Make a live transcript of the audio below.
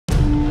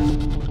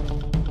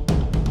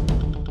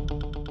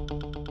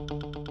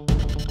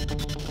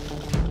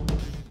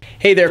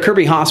Hey there,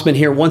 Kirby Hasseman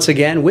here once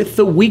again with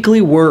the weekly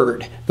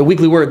word. The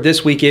weekly word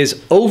this week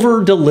is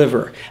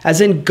over-deliver,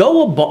 as in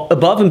go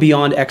above and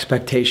beyond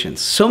expectations.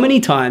 So many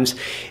times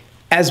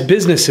as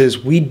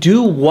businesses, we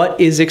do what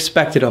is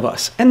expected of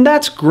us. And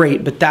that's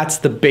great, but that's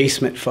the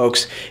basement,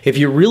 folks. If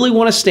you really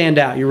want to stand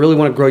out, you really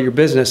want to grow your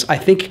business, I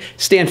think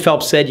Stan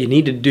Phelps said you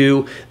need to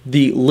do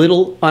the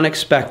little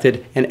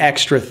unexpected and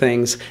extra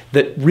things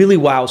that really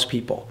wows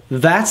people.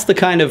 That's the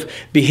kind of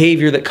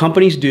behavior that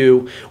companies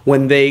do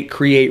when they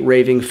create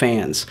raving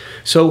fans.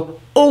 So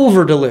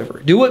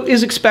over-deliver. Do what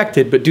is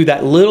expected, but do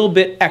that little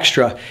bit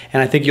extra,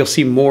 and I think you'll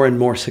see more and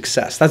more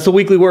success. That's the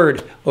weekly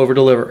word,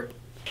 over-deliver.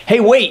 Hey,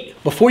 wait,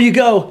 before you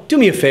go, do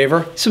me a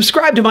favor,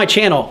 subscribe to my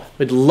channel.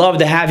 We'd love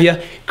to have you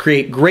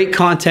create great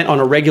content on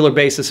a regular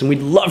basis, and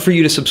we'd love for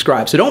you to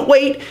subscribe. So don't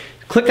wait,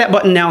 click that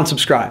button now and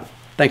subscribe.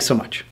 Thanks so much.